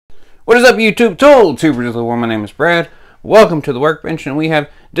What is up, YouTube Tool Tubers? My name is Brad. Welcome to the Workbench, and we have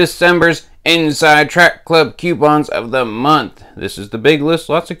December's Inside Track Club coupons of the month. This is the big list,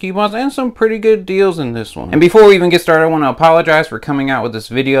 lots of coupons, and some pretty good deals in this one. And before we even get started, I want to apologize for coming out with this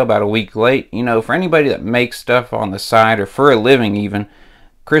video about a week late. You know, for anybody that makes stuff on the side or for a living even,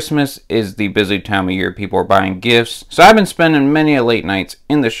 Christmas is the busy time of year. People are buying gifts. So I've been spending many a late nights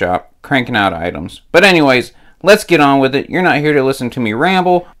in the shop cranking out items. But anyways, let's get on with it. You're not here to listen to me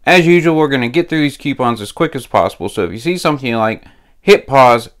ramble. As usual, we're going to get through these coupons as quick as possible. So if you see something you like, hit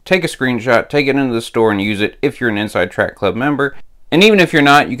pause, take a screenshot, take it into the store and use it if you're an Inside Track Club member. And even if you're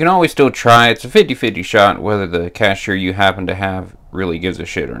not, you can always still try. It's a 50-50 shot whether the cashier you happen to have really gives a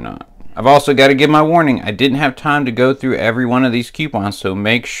shit or not. I've also got to give my warning. I didn't have time to go through every one of these coupons, so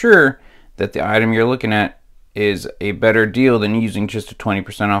make sure that the item you're looking at is a better deal than using just a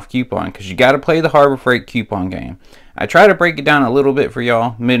 20% off coupon, because you got to play the Harbor Freight coupon game. I try to break it down a little bit for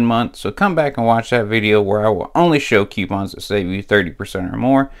y'all mid-month, so come back and watch that video where I will only show coupons that save you 30% or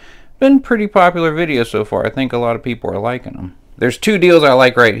more. Been pretty popular video so far. I think a lot of people are liking them. There's two deals I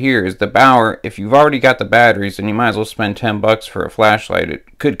like right here. Is the Bauer. If you've already got the batteries, then you might as well spend 10 bucks for a flashlight.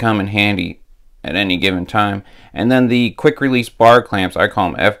 It could come in handy at any given time. And then the quick release bar clamps, I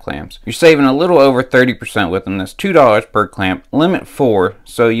call them F clamps. You're saving a little over 30% with them. That's $2 per clamp, limit 4.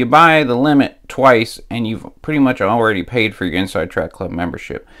 So you buy the limit twice and you've pretty much already paid for your Inside Track Club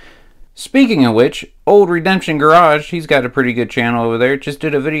membership. Speaking of which, Old Redemption Garage, he's got a pretty good channel over there, just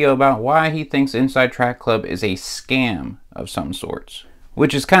did a video about why he thinks Inside Track Club is a scam of some sorts.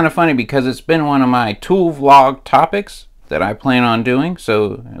 Which is kind of funny because it's been one of my tool vlog topics that I plan on doing,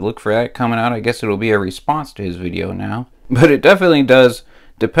 so look for that coming out. I guess it'll be a response to his video now. But it definitely does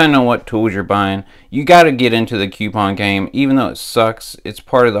depend on what tools you're buying. You got to get into the coupon game, even though it sucks. It's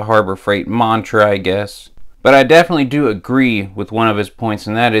part of the Harbor Freight mantra, I guess. But I definitely do agree with one of his points,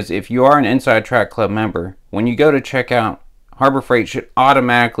 and that is if you are an Inside Track Club member, when you go to check out, Harbor Freight should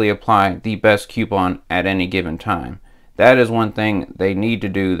automatically apply the best coupon at any given time. That is one thing they need to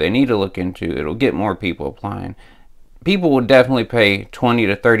do. They need to look into. It'll get more people applying. People will definitely pay $20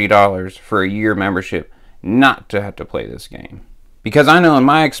 to $30 for a year membership not to have to play this game. Because I know in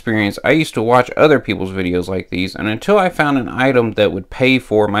my experience, I used to watch other people's videos like these, and until I found an item that would pay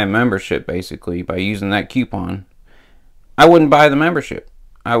for my membership basically by using that coupon, I wouldn't buy the membership.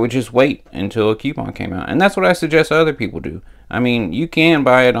 I would just wait until a coupon came out. And that's what I suggest other people do. I mean, you can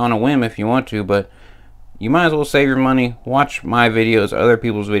buy it on a whim if you want to, but you might as well save your money, watch my videos, other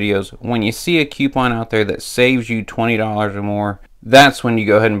people's videos. When you see a coupon out there that saves you $20 or more, that's when you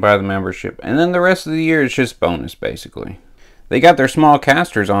go ahead and buy the membership. And then the rest of the year is just bonus basically. They got their small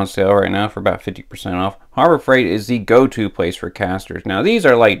casters on sale right now for about 50% off. Harbor Freight is the go-to place for casters. Now these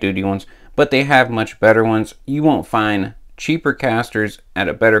are light duty ones, but they have much better ones. You won't find cheaper casters at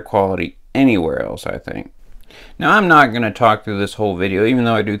a better quality anywhere else, I think. Now I'm not going to talk through this whole video, even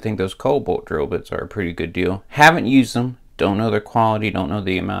though I do think those cobalt drill bits are a pretty good deal. Haven't used them, don't know their quality, don't know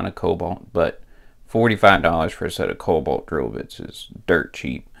the amount of cobalt, but $45 for a set of cobalt drill bits is dirt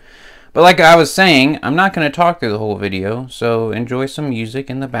cheap. But like I was saying, I'm not going to talk through the whole video, so enjoy some music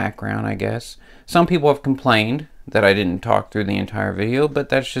in the background, I guess. Some people have complained that I didn't talk through the entire video, but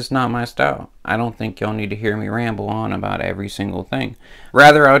that's just not my style. I don't think y'all need to hear me ramble on about every single thing.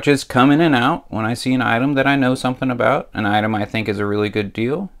 Rather, I'll just come in and out when I see an item that I know something about, an item I think is a really good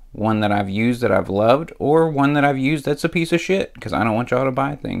deal, one that I've used that I've loved, or one that I've used that's a piece of shit, because I don't want y'all to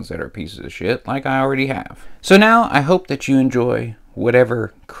buy things that are pieces of shit like I already have. So now, I hope that you enjoy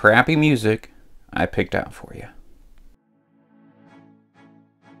whatever crappy music I picked out for you.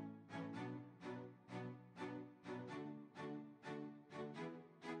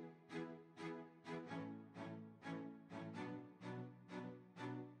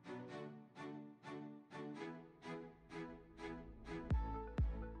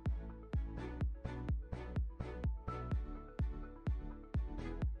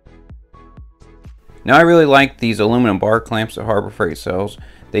 Now I really like these aluminum bar clamps that Harbor Freight sells.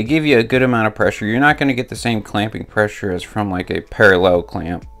 They give you a good amount of pressure. You're not going to get the same clamping pressure as from like a parallel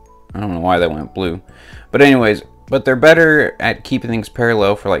clamp. I don't know why that went blue. But anyways, they're better at keeping things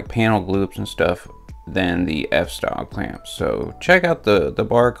parallel for like panel groups and stuff than the F-style clamps. So check out the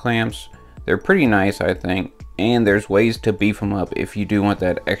bar clamps. They're pretty nice, I think. And there's ways to beef them up if you do want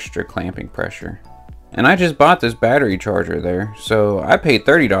that extra clamping pressure. And I just bought this battery charger there, so I paid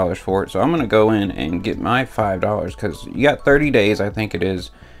 $30 for it, so I'm going to go in and get my $5, because you got 30 days, I think it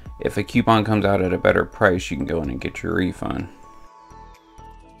is. If a coupon comes out at a better price, you can go in and get your refund.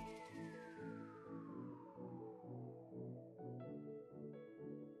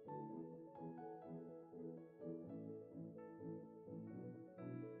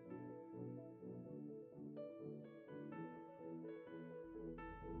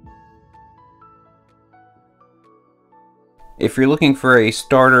 If you're looking for a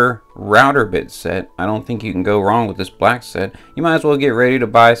starter router bit set, I don't think you can go wrong with this black set. You might as well get ready to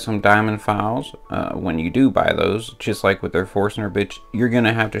buy some diamond files. When you do buy those, just like with their Forstner bits, you're going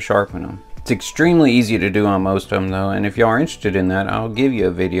to have to sharpen them. It's extremely easy to do on most of them though, and if y'all are interested in that, I'll give you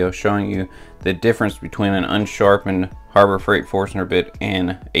a video showing you the difference between an unsharpened Harbor Freight Forstner bit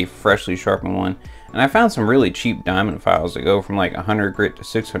and a freshly sharpened one. And I found some really cheap diamond files that go from like 100 grit to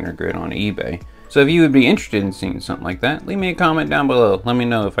 600 grit on eBay. So if you would be interested in seeing something like that, leave me a comment down below. Let me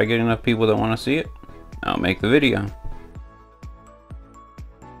know. If I get enough people that want to see it, I'll make the video.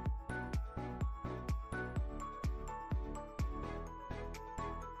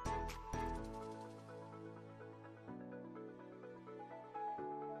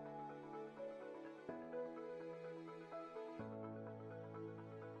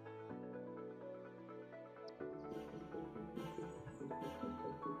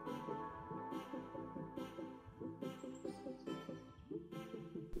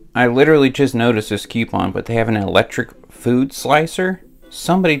 I literally just noticed this coupon, but they have an electric food slicer.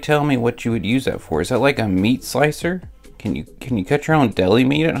 Somebody tell me what you would use that for. Is that like a meat slicer? Can you cut your own deli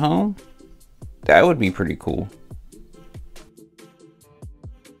meat at home? That would be pretty cool.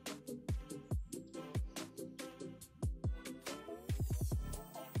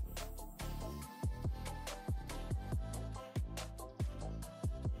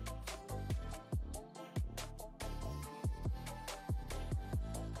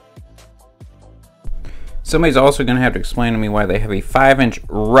 Somebody's also going to have to explain to me why they have a 5-inch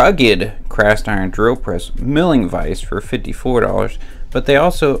rugged cast iron drill press milling vise for $54, but they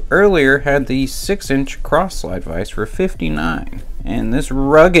also earlier had the 6-inch cross slide vise for $59. And this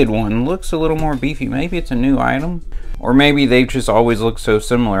rugged one looks a little more beefy. Maybe it's a new item, or maybe they've just always looked so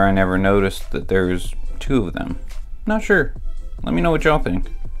similar I never noticed that there's two of them. Not sure. Let me know what y'all think.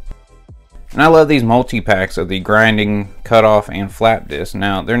 And I love these multi-packs of the grinding, cutoff, and flap disc.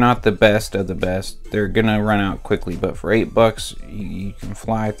 Now, they're not the best of the best. They're gonna run out quickly, but for $8, you can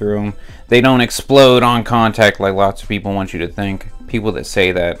fly through them. They don't explode on contact like lots of people want you to think. People that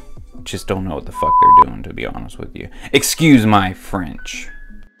say that just don't know what the fuck they're doing, to be honest with you. Excuse my French.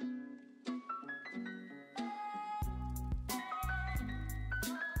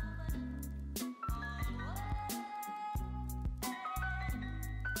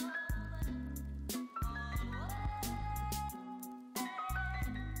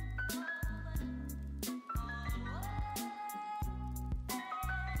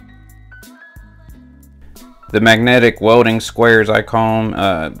 The magnetic welding squares, I call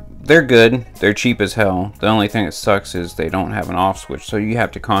them, they're good. They're cheap as hell. The only thing that sucks is they don't have an off switch, so you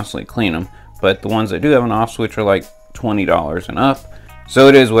have to constantly clean them. But the ones that do have an off switch are like $20 and up. So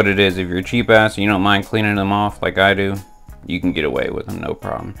it is what it is. If you're a cheap ass and you don't mind cleaning them off like I do, you can get away with them, no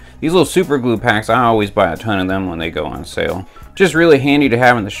problem. These little super glue packs, I always buy a ton of them when they go on sale. Just really handy to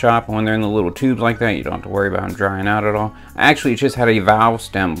have in the shop, and when they're in the little tubes like that, you don't have to worry about them drying out at all. I actually just had a valve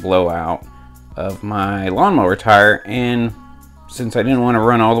stem blowout of my lawnmower tire, and since I didn't want to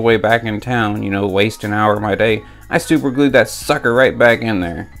run all the way back in town, you know, waste an hour of my day, I super glued that sucker right back in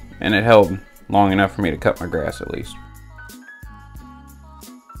there, and it held long enough for me to cut my grass at least.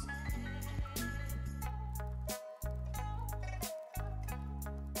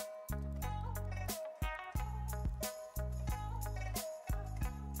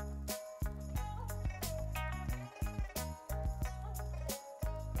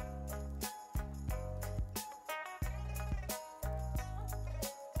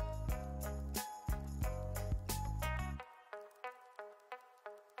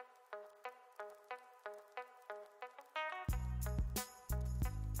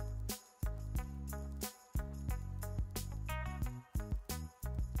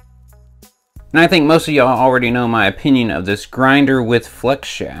 And I think most of y'all already know my opinion of this grinder with flex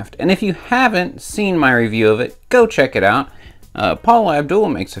shaft. And if you haven't seen my review of it, go check it out. Paula Abdul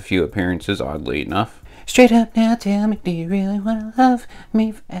makes a few appearances, oddly enough. Straight up now, tell me, do you really want to love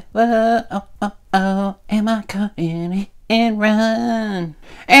me forever? Oh, oh, oh, am I caught in it and run?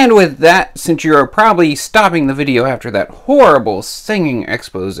 And with that, since you are probably stopping the video after that horrible singing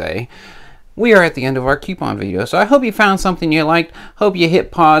expose, we are at the end of our coupon video. So I hope you found something you liked. Hope you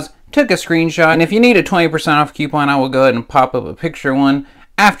hit pause, took a screenshot, and if you need a 20% off coupon, I will go ahead and pop up a picture one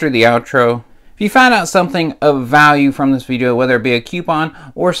after the outro. If you found out something of value from this video, whether it be a coupon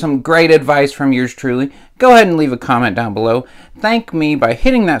or some great advice from yours truly, go ahead and leave a comment down below. Thank me by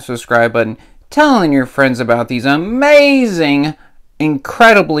hitting that subscribe button, telling your friends about these amazing,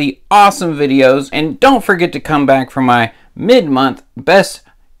 incredibly awesome videos, and don't forget to come back for my mid-month best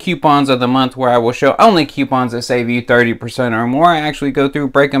coupons of the month, where I will show only coupons that save you 30% or more. I actually go through,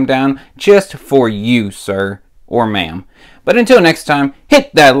 break them down just for you, sir or ma'am. But until next time,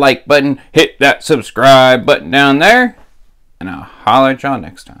 hit that like button, hit that subscribe button down there, and I'll holler at y'all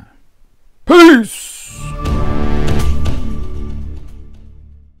next time. Peace!